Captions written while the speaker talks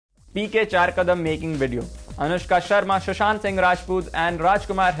PK Chaar Kadam making video. Anushka Sharma, Sushant Singh Rajput and Raj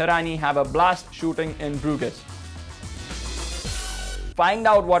Kumar Hirani have a blast shooting in Bruges. Find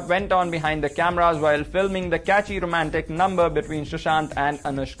out what went on behind the cameras while filming the catchy romantic number between Sushant and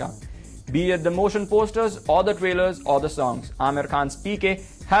Anushka. Be it the motion posters or the trailers or the songs, Aamir Khan's PK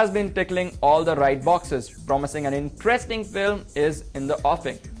has been tickling all the right boxes, promising an interesting film is in the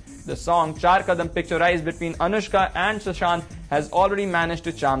offing. The song Chaar Kadam picturised between Anushka and Sushant has already managed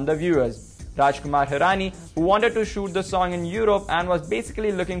to charm the viewers. Raj Kumar Hirani, who wanted to shoot the song in Europe and was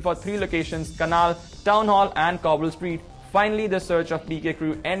basically looking for 3 locations, Canal, Town Hall and Cobble Street, finally the search of PK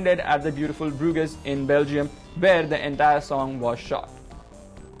crew ended at the beautiful Bruges in Belgium, where the entire song was shot.